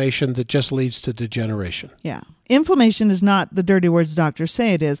inflammation that just leads to degeneration. Yeah. Inflammation is not the dirty words doctors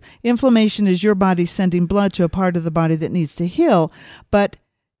say it is. Inflammation is your body sending blood to a part of the body that needs to heal, but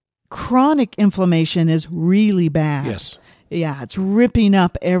chronic inflammation is really bad. Yes. Yeah, it's ripping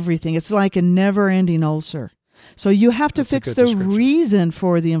up everything. It's like a never-ending ulcer. So you have to fix the reason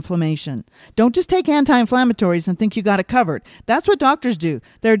for the inflammation. Don't just take anti-inflammatories and think you got it covered. That's what doctors do.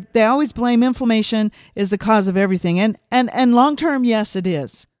 They always blame inflammation is the cause of everything. And long-term, yes, it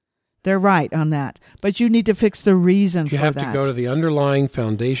is. They're right on that. But you need to fix the reason for that. You have to go to the underlying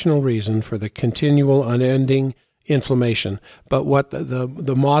foundational reason for the continual, unending inflammation. But what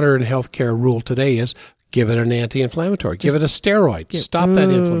the modern healthcare rule today is, give it an anti-inflammatory. Give it a steroid. Stop that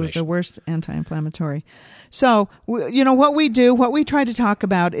inflammation. The worst anti-inflammatory. So, what we do, what we try to talk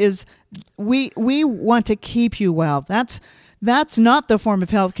about is we want to keep you well. That's not the form of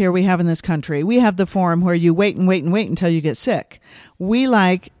healthcare we have in this country. We have the form where you wait and wait and wait until you get sick. We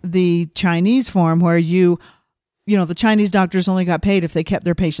like the Chinese form where the Chinese doctors only got paid if they kept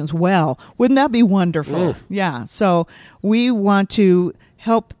their patients well. Wouldn't that be wonderful? Yeah. So we want to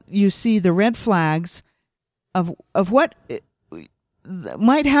help you see the red flags of what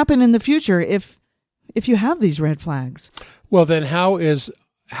might happen in the future if you have these red flags. Well, then how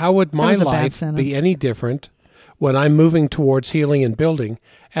would my life be any different when I'm moving towards healing and building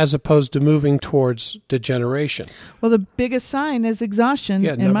as opposed to moving towards degeneration? Well, the biggest sign is exhaustion,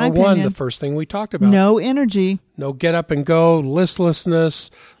 in my opinion. Number one, the first thing we talked about. No energy. No get up and go,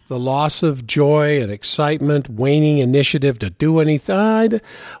 listlessness, the loss of joy and excitement, waning initiative to do anything.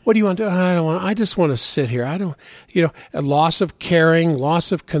 What do you want to do? I just want to sit here. A loss of caring,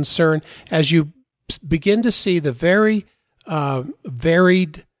 loss of concern. As you begin to see the very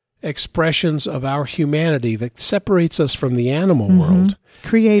varied expressions of our humanity that separates us from the animal world.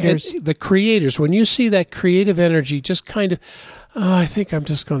 Creators. The creators. When you see that creative energy just kind of, I think I'm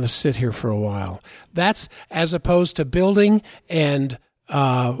just going to sit here for a while. That's as opposed to building and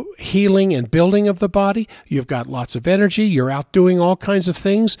healing and building of the body. You've got lots of energy. You're out doing all kinds of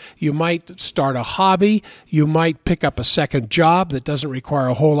things. You might start a hobby. You might pick up a second job that doesn't require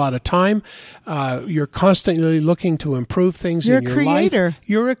a whole lot of time. You're constantly looking to improve things in your life.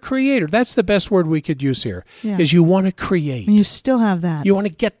 You're a creator. That's the best word we could use here, is you want to create. And you still have that. You want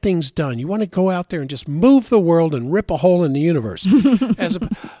to get things done. You want to go out there and just move the world and rip a hole in the universe.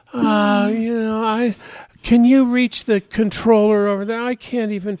 Can you reach the controller over there? I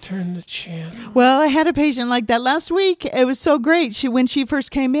can't even turn the channel. Well, I had a patient like that last week. It was so great. When she first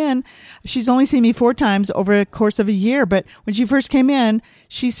came in, she's only seen me 4 times over a course of a year. But when she first came in,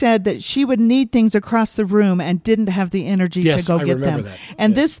 she said that she would need things across the room and didn't have the energy to go get them. That.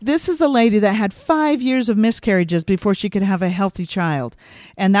 And yes. this is a lady that had 5 years of miscarriages before she could have a healthy child.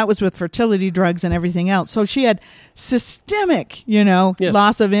 And that was with fertility drugs and everything else. So she had systemic, yes.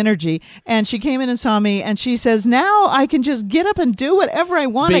 loss of energy. And she came in and saw me, and she says, now I can just get up and do whatever I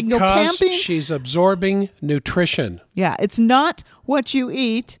want. I can go camping. Because she's absorbing nutrition. Yeah, it's not what you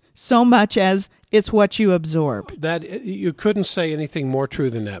eat so much as it's what you absorb. That you couldn't say anything more true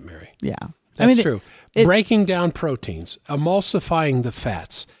than that, Mary. Yeah. That's true. Breaking down proteins, emulsifying the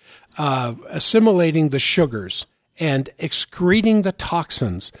fats, assimilating the sugars, and excreting the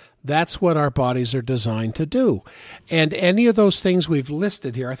toxins. That's what our bodies are designed to do. And any of those things we've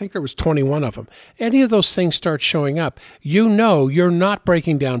listed here, I think there was 21 of them, any of those things start showing up, you're not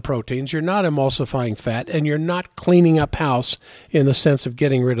breaking down proteins, you're not emulsifying fat, and you're not cleaning up house in the sense of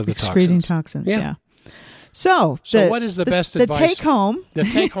getting rid of the excreting toxins. Yeah. So what is the best advice? The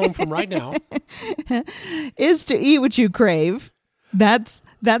take home from right now is to eat what you crave. That's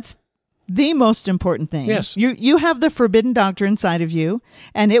the most important thing. Yes. You have the forbidden doctor inside of you,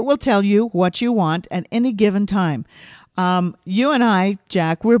 and it will tell you what you want at any given time. You and I,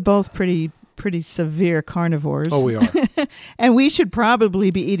 Jack, we're both pretty severe carnivores. Oh, we are. And we should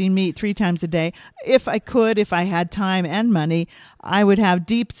probably be eating meat 3 times a day. If I had time and money, I would have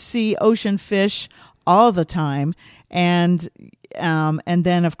deep sea ocean fish all the time. And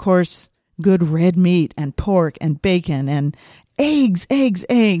then, of course, good red meat and pork and bacon and eggs,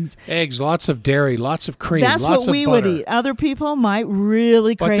 lots of dairy, lots of cream, that's lots what we of butter. Would eat. Other people might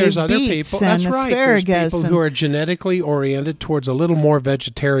really crave there's other beets people. and That's right. asparagus. There's people who are genetically oriented towards a little more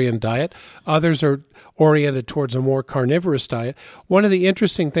vegetarian diet. Others are oriented towards a more carnivorous diet. One of the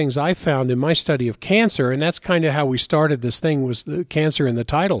interesting things I found in my study of cancer, and that's kind of how we started this thing, was the cancer in the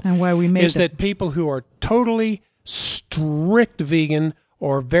title, and why we made is that people who are totally strict vegan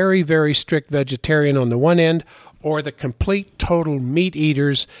or very, very strict vegetarian on the one end, or the complete total meat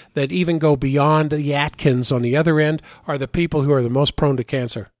eaters that even go beyond the Atkins on the other end, are the people who are the most prone to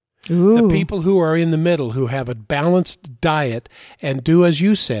cancer. Ooh. The people who are in the middle, who have a balanced diet and do as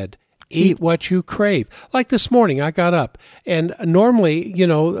you said, eat what you crave. Like this morning, I got up, and normally,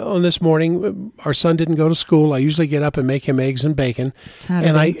 on this morning, our son didn't go to school. I usually get up and make him eggs and bacon.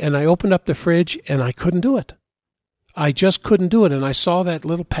 Saturday. And I opened up the fridge, and I couldn't do it. I just couldn't do it. And I saw that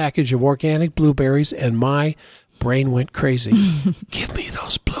little package of organic blueberries, and my brain went crazy. Give me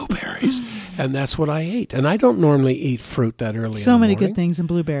those blueberries. And that's what I ate. And I don't normally eat fruit that early in the morning. So many good things in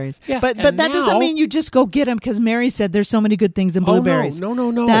blueberries. Yeah, but that doesn't mean you just go get them, because Mary said there's so many good things in blueberries.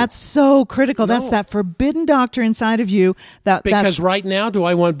 No. That's so critical. No. That's that forbidden doctor inside of you. Because right now, do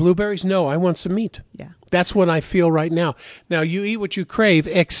I want blueberries? No, I want some meat. Yeah. That's what I feel right now. Now, you eat what you crave,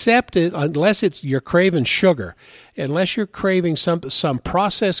 except unless you're craving sugar, unless you're craving some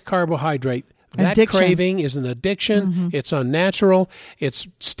processed carbohydrate. That addiction. Craving is an addiction. It's unnatural. It's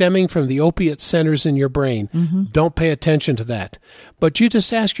stemming from the opiate centers in your brain. Don't pay attention to that. But you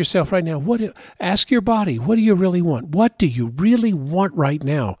just ask yourself right now, ask your body, what do you really want? What do you really want right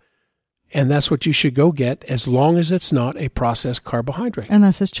now? And that's what you should go get, as long as it's not a processed carbohydrate.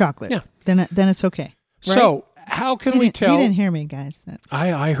 Unless it's chocolate. Yeah. Then it's okay. Right? So how can we tell? You didn't hear me, guys.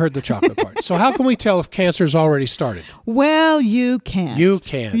 I heard the chocolate part. So how can we tell if cancer's already started? Well, you can't. You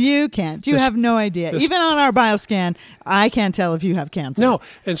can't. You can't. You have no idea. Even on our bioscan, I can't tell if you have cancer. No,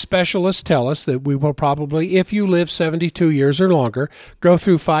 and specialists tell us that we will probably, if you live 72 years or longer, go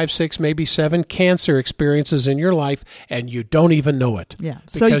through 5, 6, maybe 7 cancer experiences in your life, and you don't even know it. Yeah.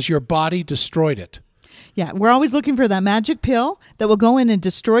 Because your body destroyed it. Yeah, we're always looking for that magic pill that will go in and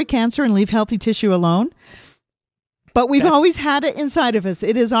destroy cancer and leave healthy tissue alone. But we've always had it inside of us.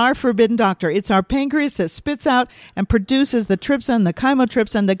 It is our forbidden doctor. It's our pancreas that spits out and produces the trypsin, the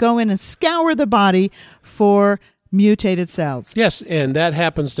chymotrypsin that go in and scour the body for mutated cells. Yes, and that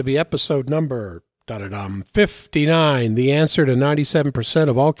happens to be episode number 59, the answer to 97%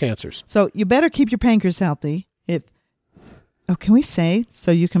 of all cancers. So you better keep your pancreas healthy. Can we say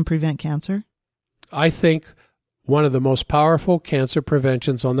so you can prevent cancer? I think one of the most powerful cancer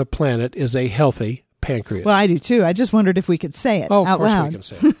preventions on the planet is a healthy pancreas. Well, I do too. I just wondered if we could say it out loud. We can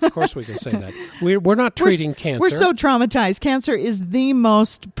say it. Of course we can say that. We're not treating cancer. We're so traumatized. Cancer is the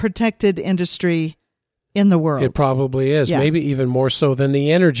most protected industry in the world. It probably is. Yeah. Maybe even more so than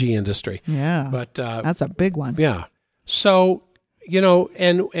the energy industry. Yeah. But that's a big one. Yeah. So,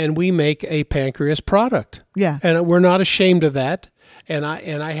 and we make a pancreas product. Yeah. And we're not ashamed of that. And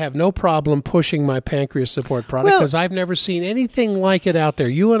I have no problem pushing my pancreas support product because I've never seen anything like it out there.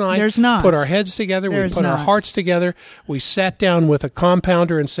 You and I put our heads together, we put our hearts together, we sat down with a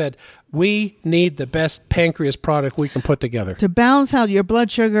compounder and said, we need the best pancreas product we can put together. To balance out your blood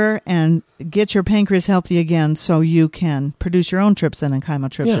sugar and get your pancreas healthy again so you can produce your own trypsin and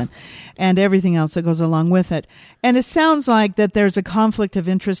chymotrypsin and everything else that goes along with it. And it sounds like that there's a conflict of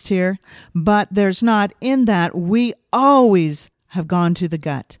interest here, but there's not, in that we always have gone to the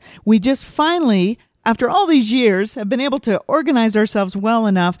gut. We just finally, after all these years, have been able to organize ourselves well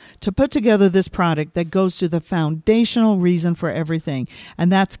enough to put together this product that goes to the foundational reason for everything,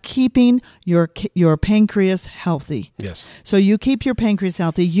 and that's keeping your pancreas healthy. Yes. So you keep your pancreas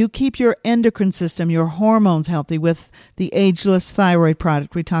healthy, you keep your endocrine system, your hormones healthy with the Ageless Thyroid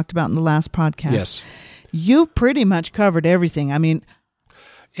product we talked about in the last podcast. Yes. You've pretty much covered everything. I mean,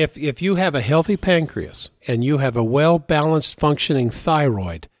 if you have a healthy pancreas and you have a well-balanced functioning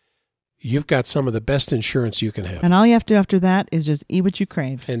thyroid, you've got some of the best insurance you can have. And all you have to do after that is just eat what you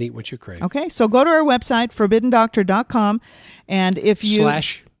crave. And eat what you crave. Okay, so go to our website, forbiddendoctor.com, and if you...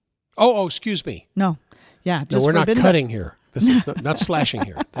 Oh, excuse me. No. Yeah, just no, we're not cutting here. This is not slashing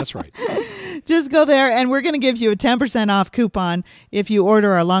here. That's right. Just go there, and we're going to give you a 10% off coupon if you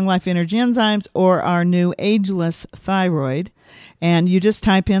order our Long Life Energy Enzymes or our new Ageless Thyroid. And you just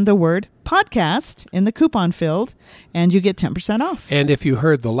type in the word podcast in the coupon field, and you get 10% off. And if you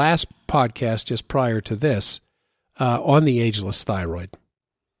heard the last podcast just prior to this on the Ageless Thyroid,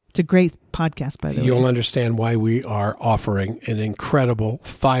 it's a great podcast, by the way. You'll understand why we are offering an incredible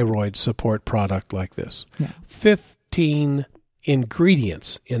thyroid support product like this. Yeah. 15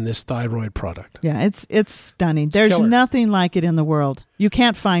 ingredients in this thyroid product. Yeah, it's stunning. There's nothing like it in the world. You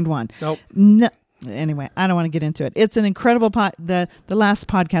can't find one. Nope. Anyway, I don't want to get into it. It's an incredible the last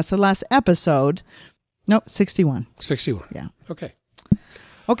podcast, the last episode. Nope, 61. 61. Yeah. Okay.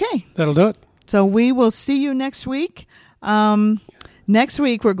 That'll do it. So we will see you next week. Next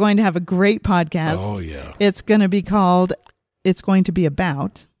week, we're going to have a great podcast. Oh, yeah. It's going to be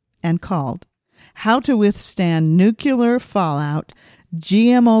about and called How to Withstand Nuclear Fallout,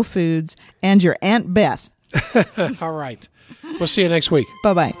 GMO Foods, and Your Aunt Beth. All right. We'll see you next week.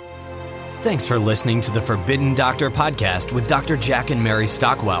 Bye-bye. Thanks for listening to the Forbidden Doctor podcast with Dr. Jack and Mary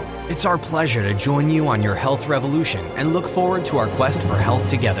Stockwell. It's our pleasure to join you on your health revolution and look forward to our quest for health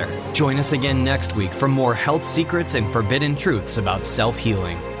together. Join us again next week for more health secrets and forbidden truths about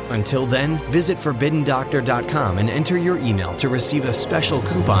self-healing. Until then, visit forbiddendoctor.com and enter your email to receive a special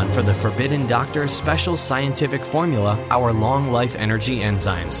coupon for the Forbidden Doctor Special Scientific Formula, our Long Life Energy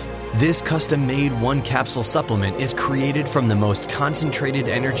Enzymes. This custom-made one-capsule supplement is created from the most concentrated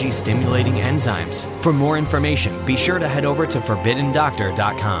energy-stimulating enzymes. For more information, be sure to head over to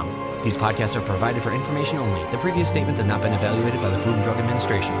forbiddendoctor.com. These podcasts are provided for information only. The previous statements have not been evaluated by the Food and Drug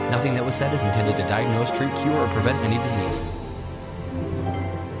Administration. Nothing that was said is intended to diagnose, treat, cure, or prevent any disease.